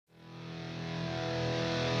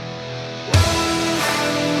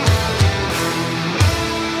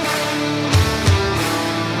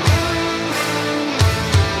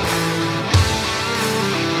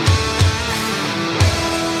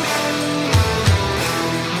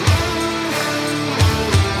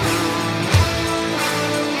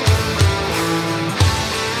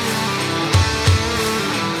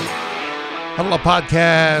Huddle Up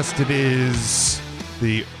Podcast. It is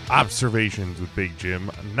the Observations with Big Jim,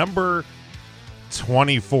 number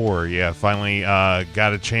 24. Yeah, finally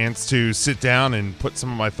got a chance to sit down and put some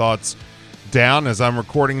of my thoughts down as I'm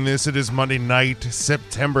recording this. It is Monday night,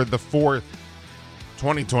 September the 4th,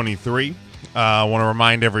 2023. I want to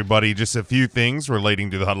remind everybody just a few things relating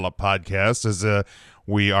to the Huddle Up Podcast as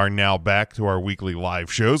we are now back to our weekly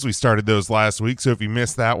live shows. We started those last week, so if you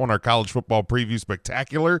missed that one, our college football preview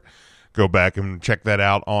spectacular, go back and check that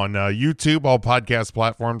out on YouTube, all podcast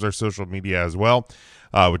platforms, our social media as well,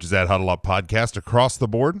 which is at Huddle Up Podcast across the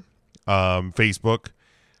board, Facebook,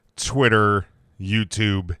 Twitter,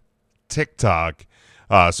 YouTube, TikTok.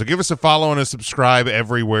 So give us a follow and a subscribe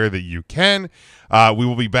everywhere that you can. We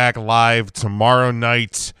will be back live tomorrow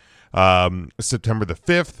night, September the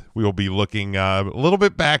 5th. We will be looking a little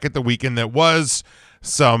bit back at the weekend that was,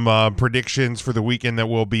 some predictions for the weekend that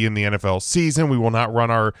will be in the NFL season. We will not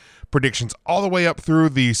run our predictions all the way up through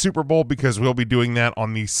the Super Bowl because we'll be doing that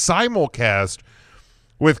on the simulcast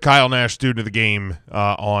with Kyle Nash, student of the game,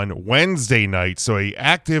 on Wednesday night. So a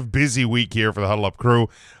active, busy week here for the Huddle Up crew.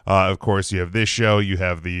 Of course, you have this show. You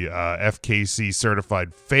have the FKC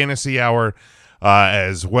Certified Fantasy Hour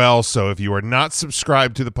as well. So if you are not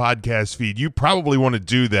subscribed to the podcast feed, you probably want to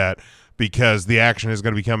do that because the action is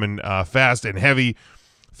going to be coming fast and heavy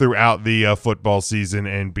throughout the football season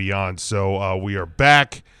and beyond. So we are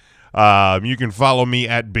back. You can follow me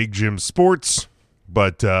at Big Jim Sports,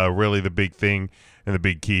 but really the big thing and the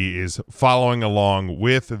big key is following along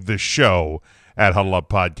with the show at Huddle Up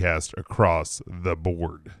Podcast across the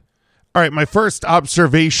board. All right, my first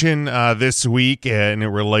observation this week, and it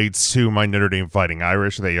relates to my Notre Dame Fighting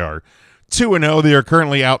Irish. They are 2-0. They are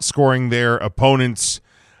currently outscoring their opponents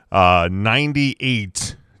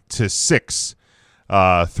 98-6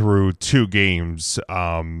 through 2 games.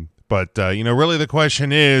 But really the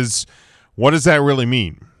question is, what does that really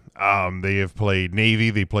mean? They have played Navy.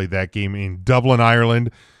 They played that game in Dublin,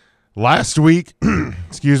 Ireland last week,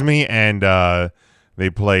 excuse me, and they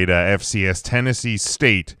played FCS Tennessee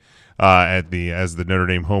State as the Notre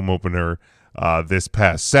Dame home opener this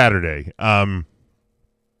past Saturday. It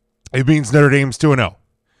means Notre Dame's 2-0.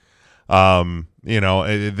 And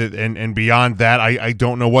beyond that, I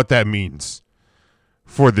don't know what that means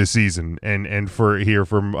for the season and for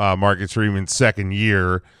Marcus Freeman's second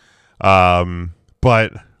year.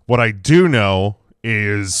 But what I do know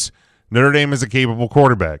is Notre Dame is a capable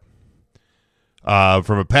quarterback.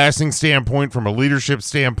 From a passing standpoint, from a leadership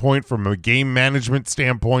standpoint, from a game management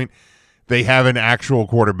standpoint, they have an actual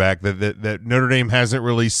quarterback that Notre Dame hasn't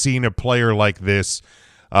really seen a player like this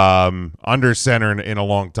under center in a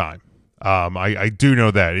long time. I do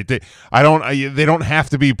know that. They don't have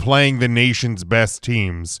to be playing the nation's best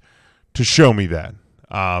teams to show me that.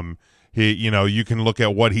 You can look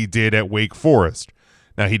at what he did at Wake Forest.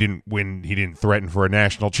 Now, he didn't win. He didn't threaten for a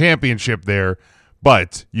national championship there,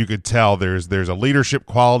 but you could tell there's a leadership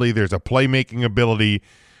quality, there's a playmaking ability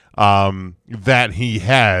that he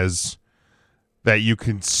has that you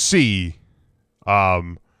can see,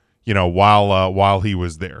 while he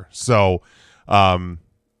was there. So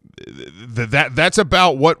that's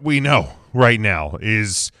about what we know right now.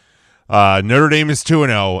 Is Notre Dame is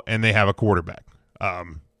 2-0 and they have a quarterback.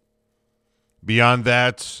 Beyond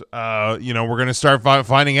that, we're going to start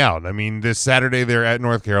finding out. I mean, this Saturday they're at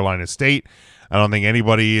North Carolina State. I don't think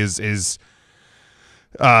anybody is saying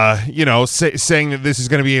that this is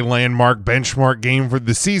going to be a landmark benchmark game for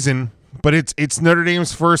the season, but it's Notre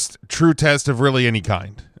Dame's first true test of really any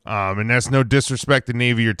kind. And that's no disrespect to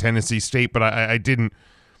Navy or Tennessee State, but I didn't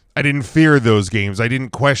fear those games. I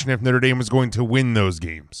didn't question if Notre Dame was going to win those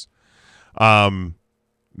games. Then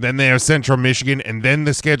they have Central Michigan, and then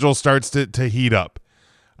the schedule starts to heat up.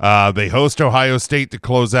 They host Ohio State to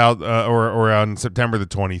close out or on September the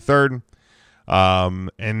 23rd.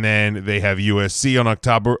 And then they have USC on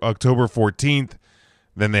October 14th.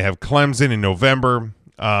 Then they have Clemson in November.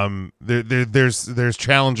 There's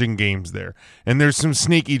challenging games there, and there's some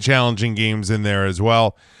sneaky challenging games in there as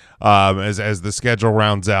well as the schedule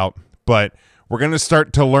rounds out. But we're going to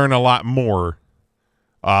start to learn a lot more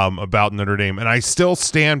about Notre Dame, and I still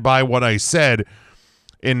stand by what I said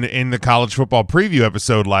in the college football preview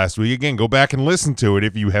episode last week. Again, go back and listen to it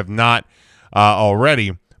if you have not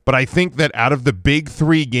already. But I think that out of the big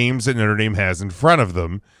 3 games that Notre Dame has in front of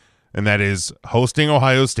them, and that is hosting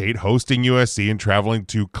Ohio State, hosting USC, and traveling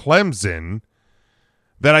to Clemson,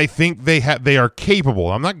 that I think they are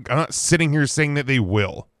capable. I'm not sitting here saying that they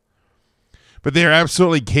will, but they are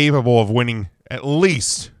absolutely capable of winning at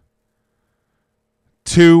least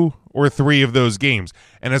 2 or 3 of those games.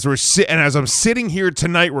 And as I'm sitting here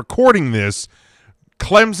tonight recording this,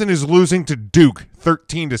 Clemson is losing to Duke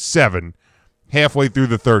 13-7 halfway through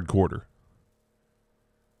the third quarter.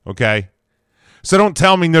 Okay? So don't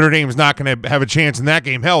tell me Notre Dame's not going to have a chance in that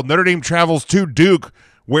game. Hell, Notre Dame travels to Duke,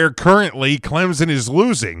 where currently Clemson is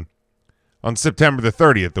losing on September the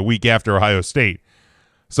 30th, the week after Ohio State.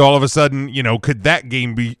 So all of a sudden, could that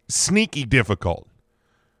game be sneaky difficult?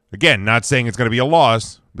 Again, not saying it's going to be a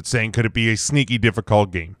loss, but saying could it be a sneaky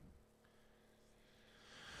difficult game?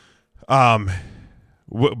 But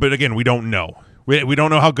again, we don't know. We don't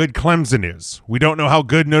know how good Clemson is. We don't know how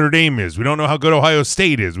good Notre Dame is. We don't know how good Ohio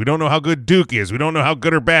State is. We don't know how good Duke is. We don't know how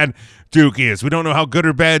good or bad Duke is. We don't know how good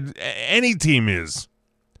or bad any team is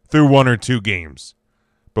through one or two games.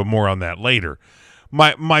 But more on that later.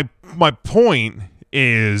 My point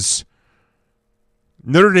is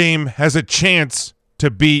Notre Dame has a chance to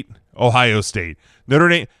beat Ohio State.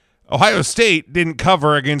 Ohio State didn't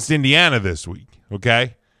cover against Indiana this week,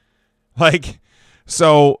 okay? They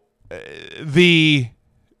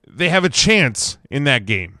have a chance in that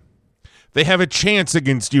game. They have a chance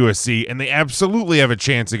against USC, and they absolutely have a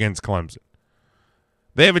chance against Clemson.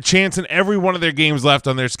 They have a chance in every one of their games left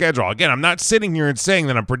on their schedule. Again, I'm not sitting here and saying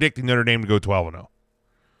that I'm predicting Notre Dame to go 12-0.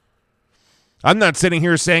 I'm not sitting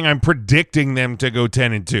here saying I'm predicting them to go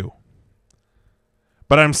 10-2.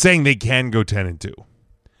 But I'm saying they can go 10-2.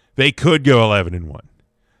 They could go 11-1.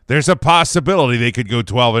 There's a possibility they could go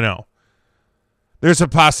 12-0. There's a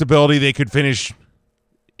possibility they could finish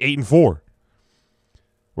 8-4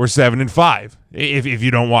 or 7-5 if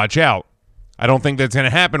you don't watch out. I don't think that's going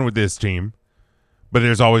to happen with this team, but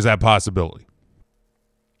there's always that possibility.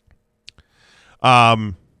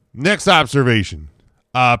 Next observation.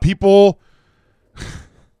 People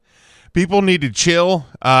need to chill,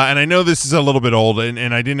 and I know this is a little bit old,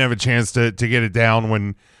 and I didn't have a chance to get it down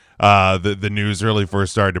when the news really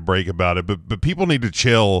first started to break about it, but people need to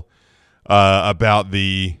chill about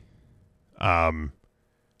the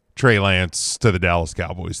Trey Lance to the Dallas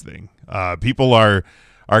Cowboys thing. People are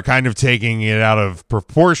kind of taking it out of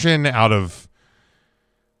proportion, out of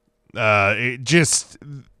it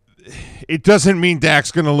doesn't mean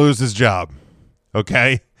Dak's going to lose his job.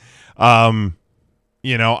 Okay. I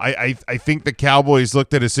think the Cowboys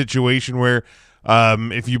looked at a situation where,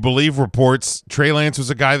 if you believe reports, Trey Lance was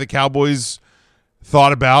a guy the Cowboys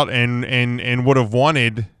thought about and would have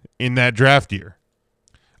wanted in that draft year.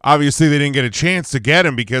 Obviously, they didn't get a chance to get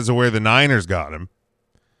him because of where the Niners got him.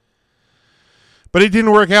 But it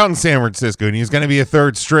didn't work out in San Francisco, and he's going to be a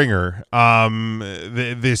third stringer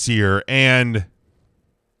this year. And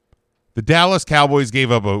the Dallas Cowboys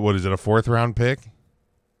gave up a fourth-round pick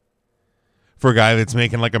for a guy that's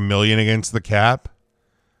making like $1 million against the cap.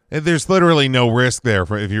 There's literally no risk there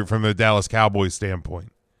if you're from the Dallas Cowboys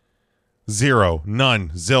standpoint. Zero, none,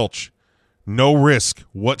 zilch, no risk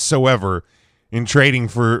whatsoever in trading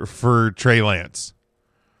for Trey Lance.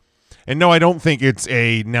 And no, I don't think it's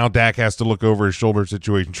a now Dak has to look over his shoulder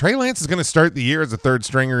situation. Trey Lance is going to start the year as a third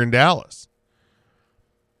stringer in Dallas.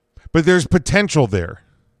 But there's potential there.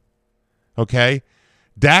 Okay?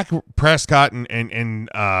 Dak Prescott and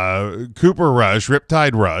Cooper Rush,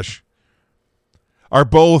 Riptide Rush, are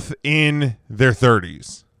both in their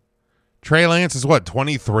 30s. Trey Lance is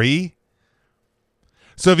 23?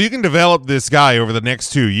 So if you can develop this guy over the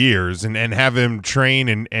next 2 years and have him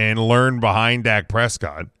train and learn behind Dak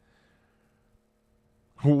Prescott,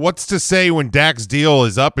 what's to say when Dak's deal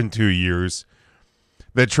is up in 2 years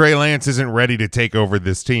that Trey Lance isn't ready to take over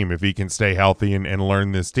this team if he can stay healthy and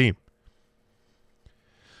learn this team?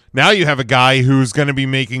 Now you have a guy who's going to be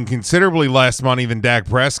making considerably less money than Dak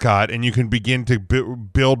Prescott, and you can begin to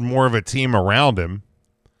build more of a team around him,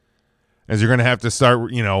 as you're going to have to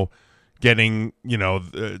start, getting,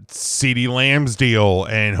 CeeDee Lamb's deal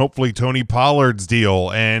and hopefully Tony Pollard's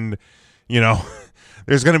deal. And,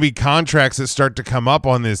 there's going to be contracts that start to come up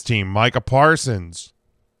on this team. Micah Parsons.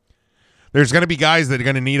 There's going to be guys that are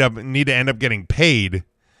going to need to end up getting paid.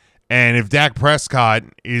 And if Dak Prescott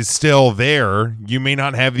is still there, you may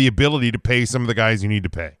not have the ability to pay some of the guys you need to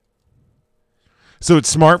pay. So it's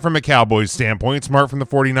smart from a Cowboys standpoint. It's smart from the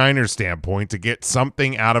 49ers standpoint to get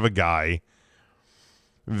something out of a guy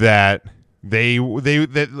that they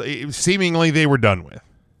seemingly they were done with.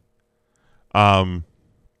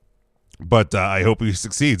 But I hope he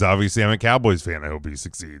succeeds. Obviously, I'm a Cowboys fan. I hope he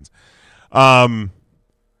succeeds.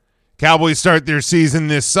 Cowboys start their season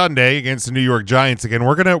this Sunday against the New York Giants again.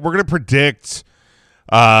 We're gonna predict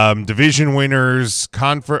division winners,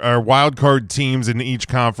 or wild card teams in each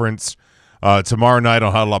conference tomorrow night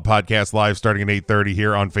on Huddle Up Podcast Live, starting at 8:30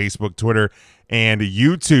 here on Facebook, Twitter, and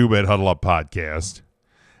YouTube at Huddle Up Podcast.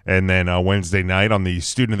 And then Wednesday night on the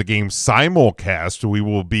Student of the Game simulcast, we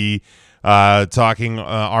will be talking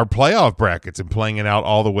our playoff brackets and playing it out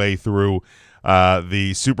all the way through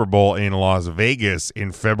the Super Bowl in Las Vegas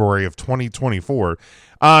in February of 2024.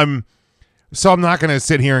 So I'm not going to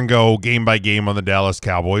sit here and go game by game on the Dallas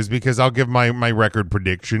Cowboys because I'll give my record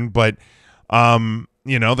prediction. But,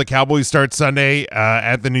 the Cowboys start Sunday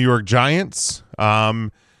at the New York Giants. They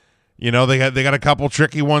got a couple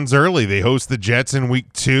tricky ones early. They host the Jets in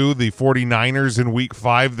week 2, the 49ers in week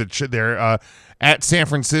 5. They're at San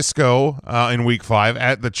Francisco in week 5,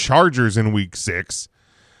 at the Chargers in week 6.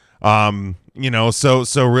 So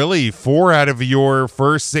really 4 out of your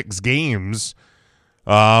first 6 games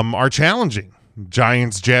are challenging.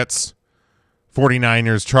 Giants, Jets,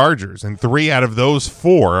 49ers, Chargers, and 3 out of those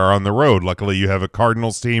 4 are on the road. Luckily, you have a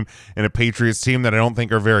Cardinals team and a Patriots team that I don't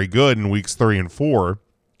think are very good in weeks 3 and 4.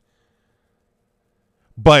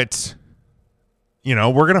 But,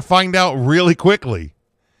 we're going to find out really quickly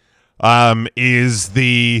is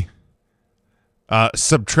the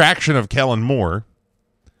subtraction of Kellen Moore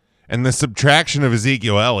and the subtraction of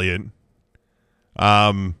Ezekiel Elliott,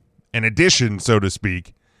 an addition, so to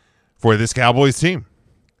speak, for this Cowboys team.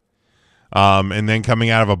 And then coming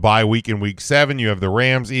out of a bye week in week 7, you have the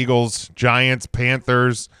Rams, Eagles, Giants,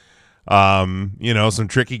 Panthers, some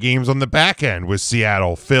tricky games on the back end with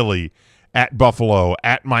Seattle, Philly, at Buffalo,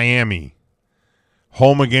 at Miami,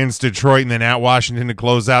 home against Detroit, and then at Washington to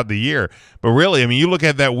close out the year. But really, you look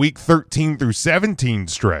at that week 13 through 17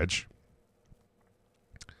 stretch,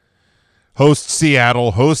 host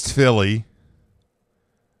Seattle, host Philly,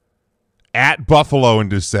 at Buffalo in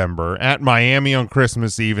December, at Miami on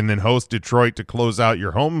Christmas Eve, and then host Detroit to close out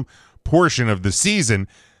your home portion of the season.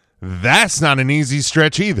 That's not an easy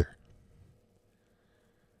stretch either.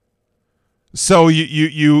 So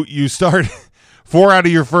you start 4 out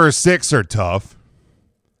of your first 6 are tough,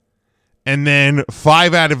 and then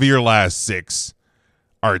 5 out of your last 6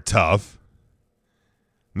 are tough.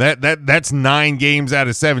 That's 9 games out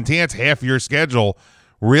of 17. That's half your schedule,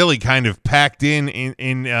 really kind of packed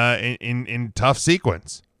in tough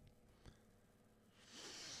sequence.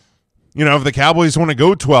 If the Cowboys want to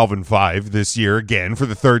go 12-5 this year again for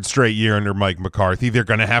the 3rd straight year under Mike McCarthy, they're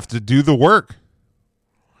going to have to do the work.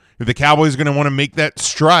 If the Cowboys are going to want to make that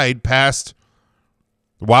stride past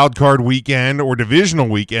wild card weekend or divisional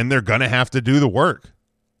weekend, they're going to have to do the work.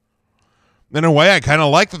 In a way, I kind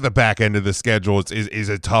of like that the back end of the schedule is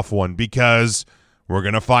a tough one because we're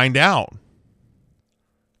going to find out.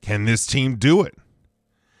 Can this team do it?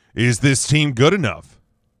 Is this team good enough?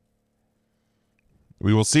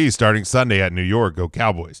 We will see starting Sunday at New York. Go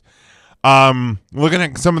Cowboys. Looking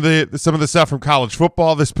at some of the stuff from college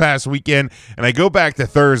football this past weekend, and I go back to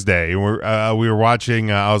Thursday. We were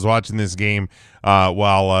watching. I was watching this game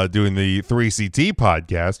while doing the 3CT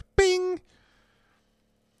podcast. Bing.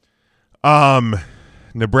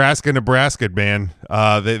 Nebraska, man.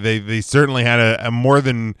 They certainly had a more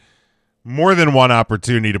than one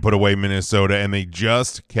opportunity to put away Minnesota, and they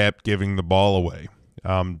just kept giving the ball away.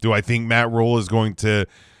 Do I think Matt Rule is going to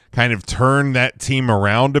kind of turn that team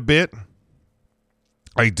around a bit?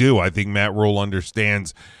 I do. I think Matt Rule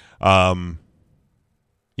understands, how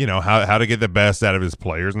to get the best out of his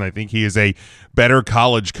players, and I think he is a better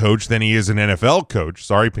college coach than he is an NFL coach.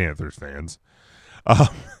 Sorry, Panthers fans.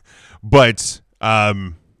 But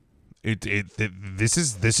this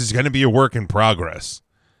is going to be a work in progress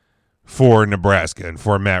for Nebraska and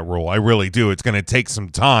for Matt Rule. I really do. It's going to take some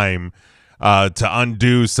time to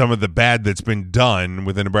undo some of the bad that's been done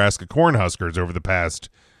with the Nebraska Cornhuskers over the past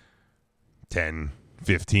 10,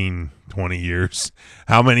 15, 20 years.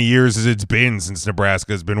 How many years has it been since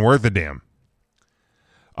Nebraska has been worth a damn?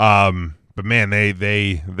 But man,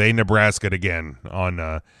 they Nebraska'd again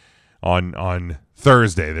on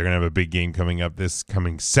Thursday. They're gonna have a big game coming up this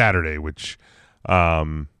coming Saturday, which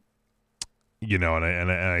and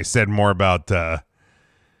I said more about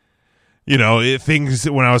things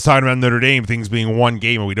when I was talking about Notre Dame, things being one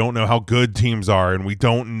game, and we don't know how good teams are, and we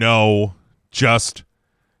don't know just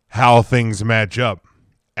how things match up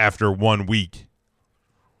after 1 week.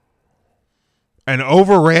 An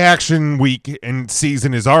overreaction week and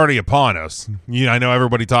season is already upon us. I know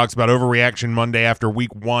everybody talks about overreaction Monday after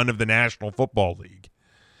week 1 of the National Football League,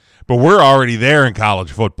 but we're already there in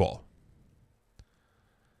college football.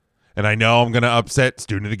 And I know I'm going to upset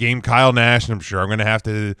student of the game Kyle Nash, and I'm sure I'm going to have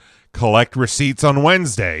to collect receipts on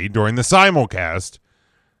Wednesday during the simulcast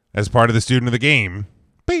as part of the student of the game.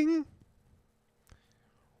 Bing.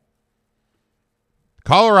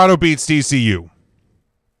 Colorado beats TCU.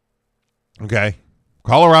 Okay.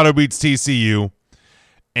 Colorado beats TCU,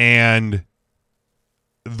 and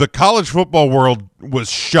the college football world was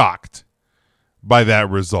shocked by that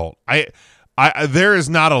result. I There is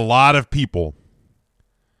not a lot of people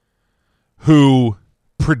who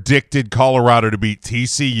predicted Colorado to beat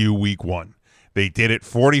TCU week 1. They did it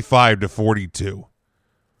 45-42.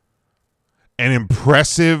 An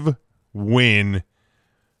impressive win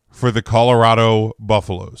for the Colorado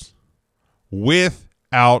Buffaloes.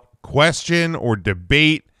 Without question or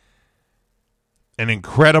debate, an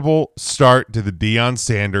incredible start to the Deion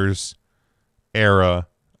Sanders era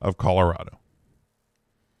of Colorado.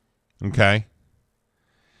 Okay?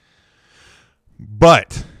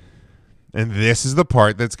 But, and this is the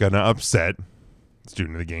part that's going to upset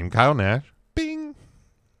student of the game, Kyle Nash. Bing.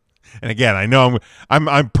 And again, I know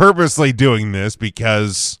I'm purposely doing this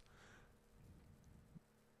because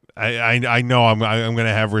I know I'm going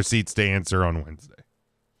to have receipts to answer on Wednesday.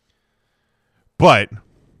 But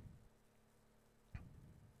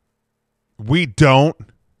we don't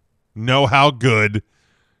know how good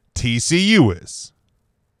TCU is.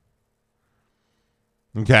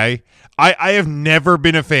 Okay? I have never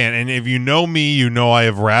been a fan, and if you know me, you know I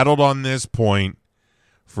have rattled on this point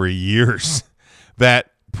for years,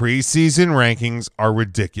 that preseason rankings are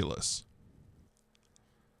ridiculous.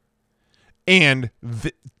 And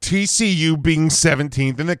TCU being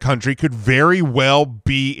 17th in the country could very well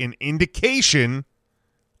be an indication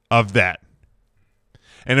of that.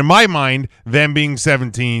 And in my mind, them being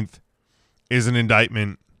 17th is an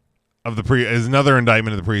indictment of is another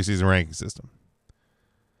indictment of the preseason ranking system.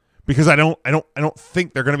 Because I don't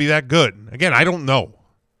think they're going to be that good. Again, I don't know.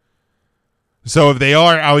 So if they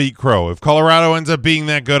are, I'll eat crow. If Colorado ends up being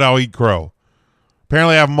that good, I'll eat crow.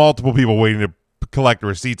 Apparently, I have multiple people waiting to collect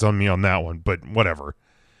receipts on me on that one, but whatever.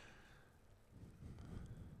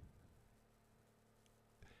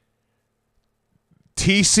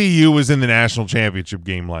 TCU was in the national championship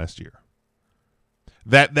game last year.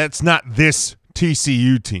 That's not this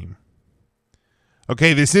TCU team.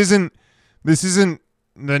 Okay, this isn't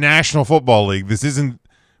the National Football League. This isn't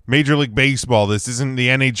Major League Baseball. This isn't the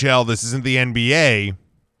NHL. This isn't the NBA,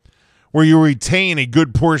 where you retain a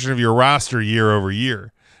good portion of your roster year over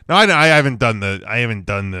year. Now, I haven't done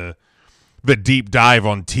the deep dive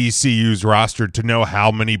on TCU's roster to know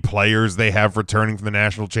how many players they have returning from the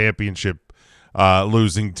national championship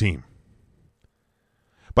losing team.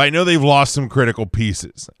 But I know they've lost some critical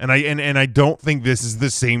pieces, and I don't think this is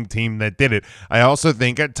the same team that did it. I also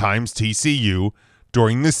think at times TCU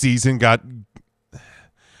during the season got,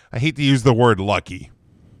 I hate to use the word lucky,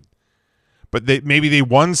 but maybe they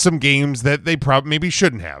won some games that they maybe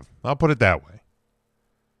shouldn't have. I'll put it that way.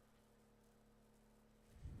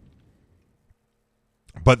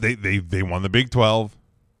 But they won the Big 12.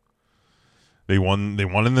 They won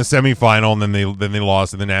in the semifinal, and then they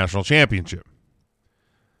lost in the national championship.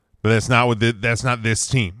 But that's not this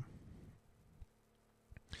team.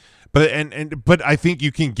 But I think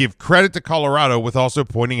you can give credit to Colorado with also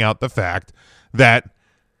pointing out the fact that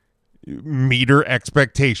meter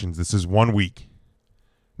expectations. This is 1 week.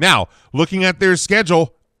 Now, looking at their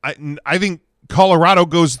schedule, I think Colorado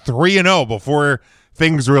goes 3-0 before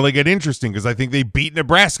things really get interesting, because I think they beat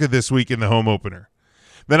Nebraska this week in the home opener.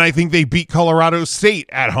 Then I think they beat Colorado State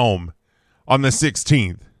at home on the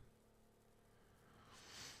 16th.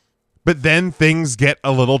 But then things get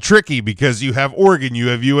a little tricky because you have Oregon, you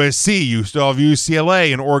have USC, you still have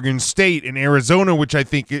UCLA and Oregon State and Arizona, which I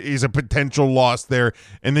think is a potential loss there.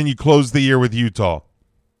 And then you close the year with Utah.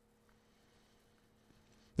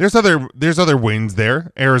 There's other wins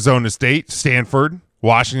there. Arizona State, Stanford,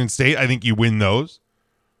 Washington State. I think you win those.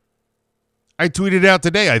 I tweeted out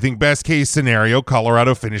today, I think best case scenario,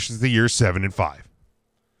 Colorado finishes the year 7-5.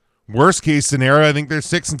 Worst case scenario, I think they're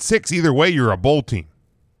 6-6. Either way, you're a bowl team.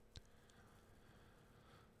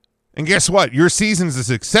 And guess what? Your season's a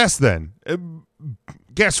success then.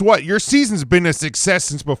 Guess what? Your season's been a success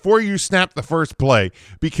since before you snapped the first play,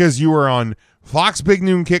 because you were on Fox Big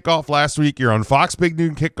Noon Kickoff last week. You're on Fox Big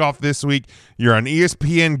Noon Kickoff this week. You're on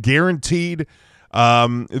ESPN guaranteed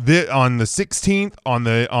on the 16th,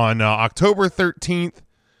 on October 13th.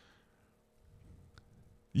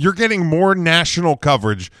 You're getting more national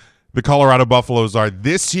coverage, the Colorado Buffaloes are,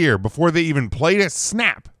 this year before they even played a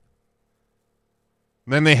snap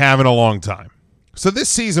than they have in a long time. So this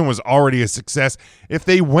season was already a success. If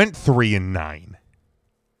they went 3-9,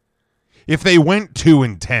 if they went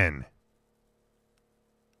 2-10,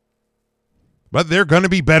 but they're going to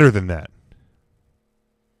be better than that.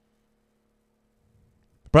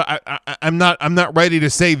 But I'm not ready to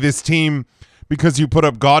say this team, because you put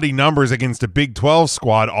up gaudy numbers against a Big 12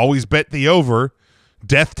 squad, always bet the over,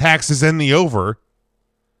 death taxes and the over.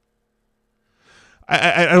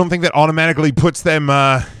 I don't think that automatically puts them,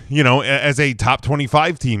 as a top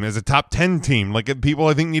 25 team, as a top 10 team. Like, people,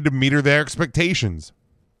 I think, need to meter their expectations.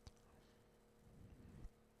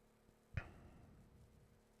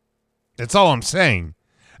 That's all I'm saying.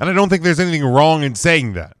 And I don't think there's anything wrong in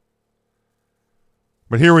saying that.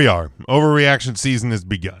 But here we are. Overreaction season has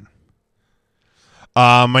begun.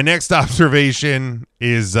 My next observation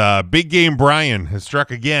is Big Game Brian has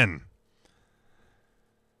struck again.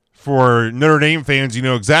 For Notre Dame fans, you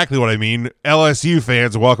know exactly what I mean. LSU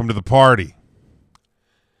fans, welcome to the party.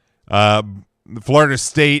 Florida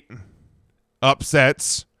State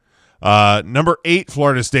upsets. Number 8,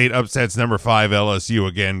 Florida State upsets number 5, LSU.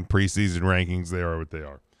 Again, preseason rankings, they are what they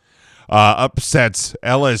are. Upsets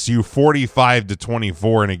LSU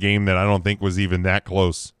 45-24 in a game that I don't think was even that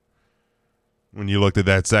close when you looked at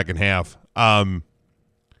that second half.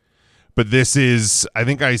 But this is, I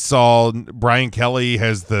think I saw Brian Kelly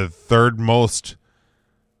has the third most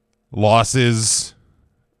losses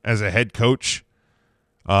as a head coach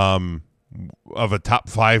of a top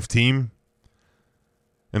 5 team.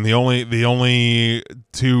 And the only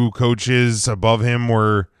 2 coaches above him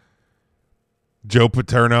were Joe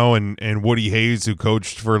Paterno and Woody Hayes, who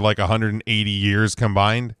coached for like 180 years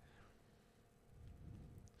combined.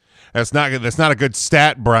 That's not a good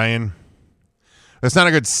stat, Brian. That's not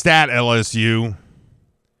a good stat, LSU.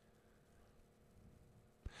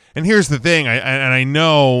 And here's the thing, I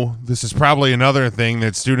know this is probably another thing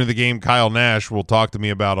that student of the game Kyle Nash will talk to me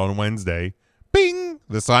about on Wednesday. Bing!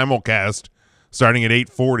 The simulcast starting at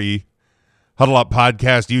 8:40. Huddle Up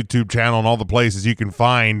Podcast, YouTube channel, and all the places you can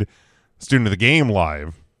find student of the game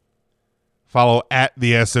live. Follow at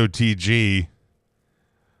the SOTG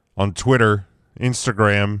on Twitter,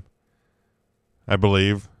 Instagram, I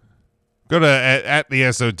believe. Go to at the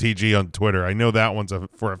SOTG on Twitter. I know that one's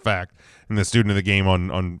for a fact. And the student of the game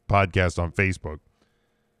on podcast on Facebook.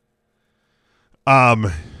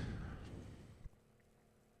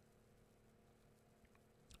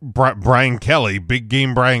 Brian Kelly, Big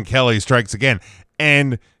Game Brian Kelly strikes again.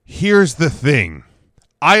 And here's the thing.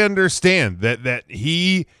 I understand that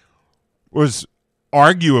he was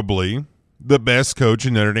arguably the best coach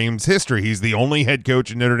in Notre Dame's history. He's the only head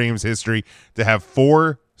coach in Notre Dame's history to have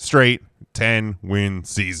 4 straight 10-win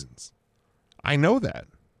seasons. I know that.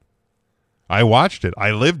 I watched it.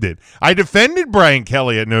 I lived it. I defended Brian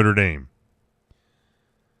Kelly at Notre Dame.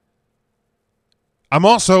 I'm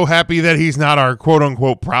also happy that he's not our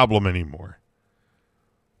quote-unquote problem anymore.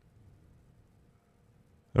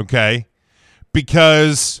 Okay?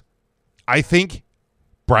 Because I think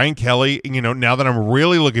Brian Kelly, now that I'm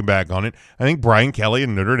really looking back on it, I think Brian Kelly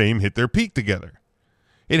and Notre Dame hit their peak together.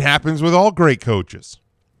 It happens with all great coaches.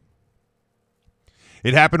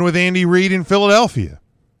 It happened with Andy Reid in Philadelphia.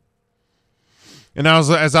 And as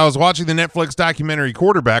I was watching the Netflix documentary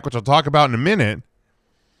Quarterback, which I'll talk about in a minute,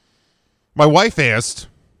 my wife asked,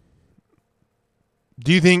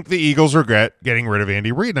 do you think the Eagles regret getting rid of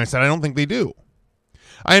Andy Reid? And I said, I don't think they do.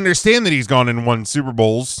 I understand that he's gone and won Super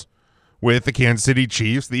Bowls with the Kansas City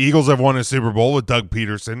Chiefs. The Eagles have won a Super Bowl with Doug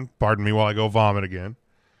Peterson. Pardon me while I go vomit again.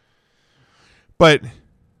 But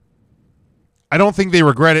I don't think they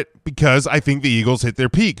regret it because I think the Eagles hit their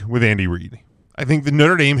peak with Andy Reid. I think the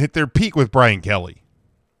Notre Dame hit their peak with Brian Kelly.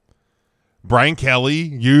 Brian Kelly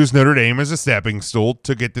used Notre Dame as a stepping stool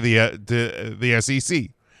to get to the SEC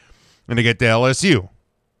and to get to LSU.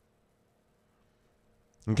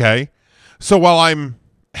 Okay? So while I'm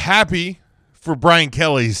happy for Brian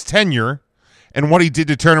Kelly's tenure and what he did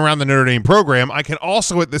to turn around the Notre Dame program, I can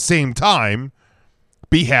also at the same time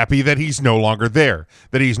be happy that he's no longer there,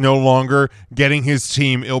 that he's no longer getting his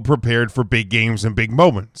team ill-prepared for big games and big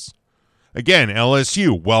moments. Again,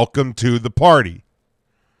 LSU, welcome to the party.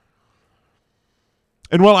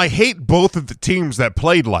 And while I hate both of the teams that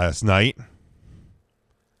played last night,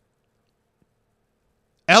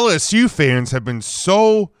 LSU fans have been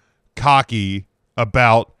so cocky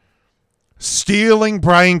about stealing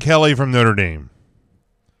Brian Kelly from Notre Dame.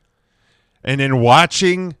 And then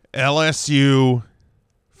watching LSU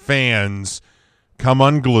fans come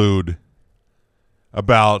unglued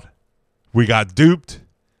about, we got duped.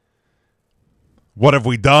 What have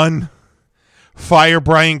we done? Fire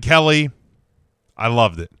Brian Kelly. I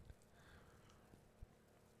loved it.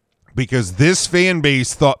 Because this fan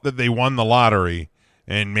base thought that they won the lottery,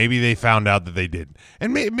 and maybe they found out that they didn't.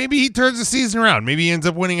 And maybe he turns the season around. Maybe he ends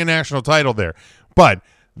up winning a national title there. But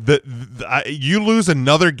you lose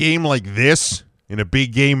another game like this in a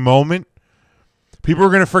big game moment, people are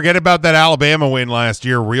going to forget about that Alabama win last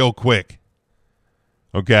year real quick.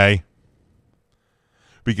 Okay?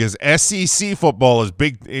 Because SEC football is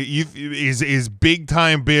big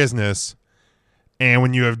time business, And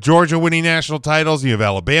when you have Georgia winning national titles, you have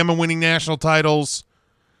Alabama winning national titles,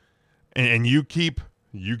 and you keep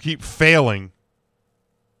failing,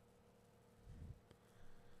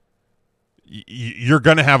 you're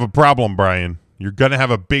going to have a problem, Brian. You're going to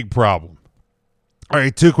have a big problem. All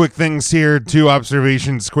right, two quick things here, two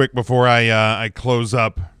observations quick before I close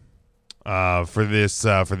up for this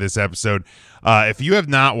episode. If you have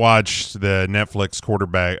not watched the Netflix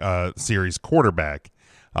quarterback series Quarterback,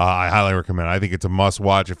 I highly recommend it. I think it's a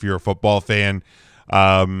must-watch if you're a football fan.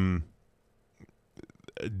 Patrick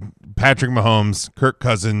Mahomes, Kirk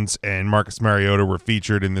Cousins, and Marcus Mariota were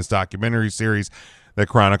featured in this documentary series that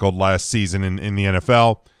chronicled last season in the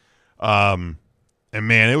NFL. And,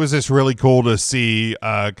 man, it was just really cool to see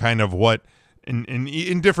kind of what,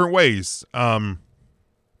 in different ways,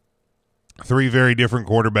 three very different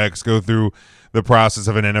quarterbacks go through the process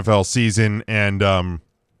of an NFL season. And,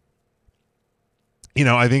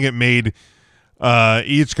 I think it made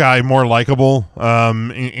each guy more likable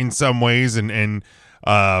in some ways, and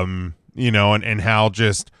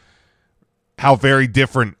how very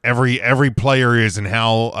different every player is, and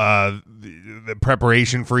how the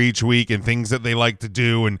preparation for each week and things that they like to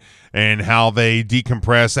do, and how they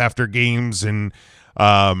decompress after games, and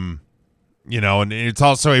and it's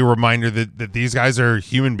also a reminder that these guys are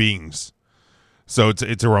human beings. So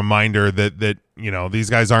it's a reminder that these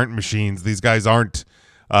guys aren't machines. These guys aren't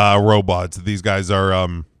robots. These guys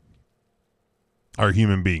are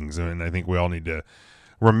human beings, and I think we all need to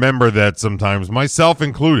remember that sometimes, myself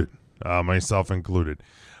included. And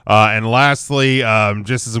lastly,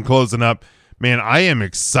 just as I'm closing up, man, I am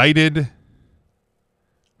excited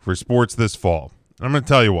for sports this fall. I'm going to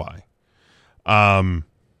tell you why.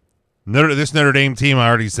 This Notre Dame team, I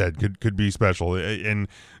already said, could be special, and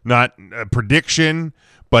not a prediction,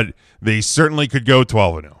 but they certainly could go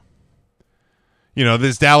 12-0.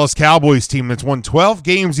 This Dallas Cowboys team that's won 12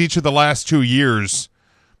 games each of the last 2 years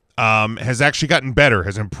has actually gotten better,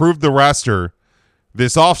 has improved the roster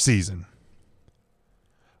this offseason.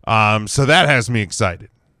 So that has me excited.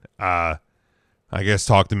 I guess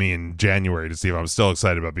talk to me in January to see if I'm still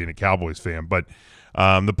excited about being a Cowboys fan. But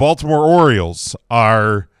the Baltimore Orioles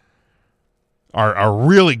are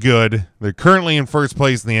really good. They're currently in first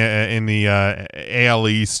place in the AL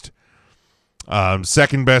East.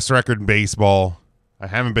 Second best record in baseball. I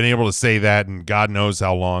haven't been able to say that in God knows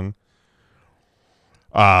how long.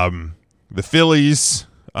 The Phillies,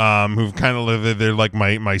 who've kind of they're like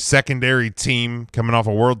my secondary team coming off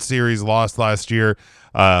a World Series loss last year.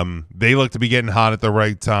 They look to be getting hot at the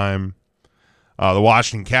right time. The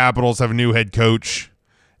Washington Capitals have a new head coach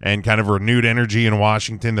and kind of renewed energy in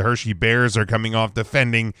Washington. The Hershey Bears are coming off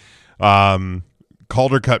defending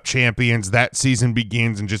Calder Cup champions. That season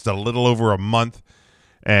begins in just a little over a month,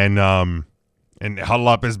 and Huddle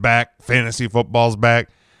Up is back. Fantasy football's back.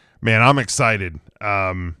 Man, I'm excited.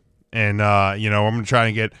 I'm going to try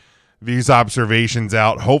and get these observations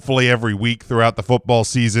out hopefully every week throughout the football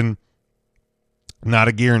season. Not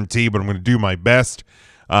a guarantee, but I'm going to do my best.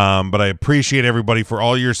 But I appreciate everybody for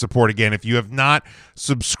all your support. Again, if you have not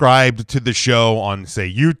subscribed to the show on,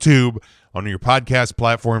 say, YouTube, on your podcast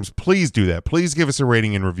platforms, please do that. Please give us a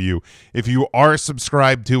rating and review. If you are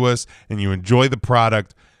subscribed to us and you enjoy the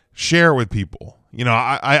product, share it with people.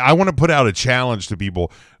 I want to put out a challenge to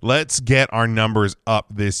people. Let's get our numbers up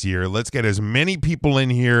this year. Let's get as many people in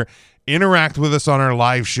here, interact with us on our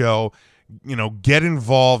live show, get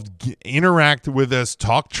involved, interact with us,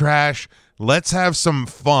 talk trash. Let's have some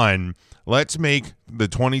fun. Let's make the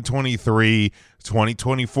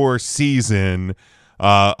 2023-2024 season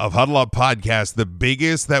of Huddle Up Podcast the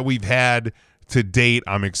biggest that we've had to date.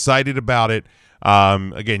 I'm excited about it.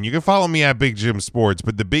 Again, you can follow me at Big Jim Sports,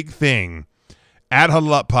 but the big thing, at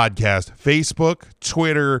Huddle Up Podcast, Facebook,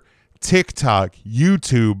 Twitter, TikTok,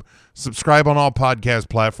 YouTube. Subscribe on all podcast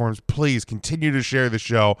platforms. Please continue to share the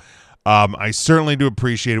show. I certainly do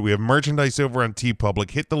appreciate it. We have merchandise over on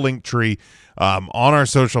TeePublic. Hit the link tree on our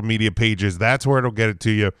social media pages. That's where it'll get it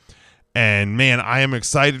to you. And, man, I am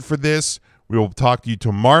excited for this. We will talk to you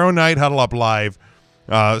tomorrow night, Huddle Up Live,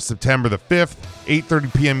 September the 5th,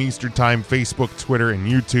 8:30 p.m. Eastern Time, Facebook, Twitter, and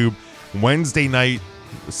YouTube. Wednesday night,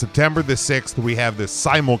 September the 6th, we have this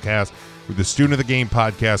simulcast with the Student of the Game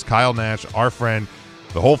podcast. Kyle Nash, our friend.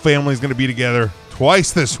 The whole family is going to be together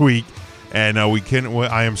twice this week, and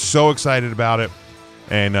I am so excited about it.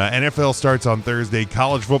 And NFL starts on Thursday.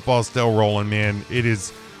 College football is still rolling, man.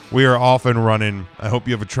 We are off and running. I hope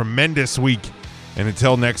you have a tremendous week. And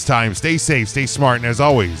until next time, stay safe, stay smart, and as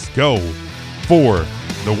always, go for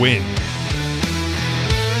the win.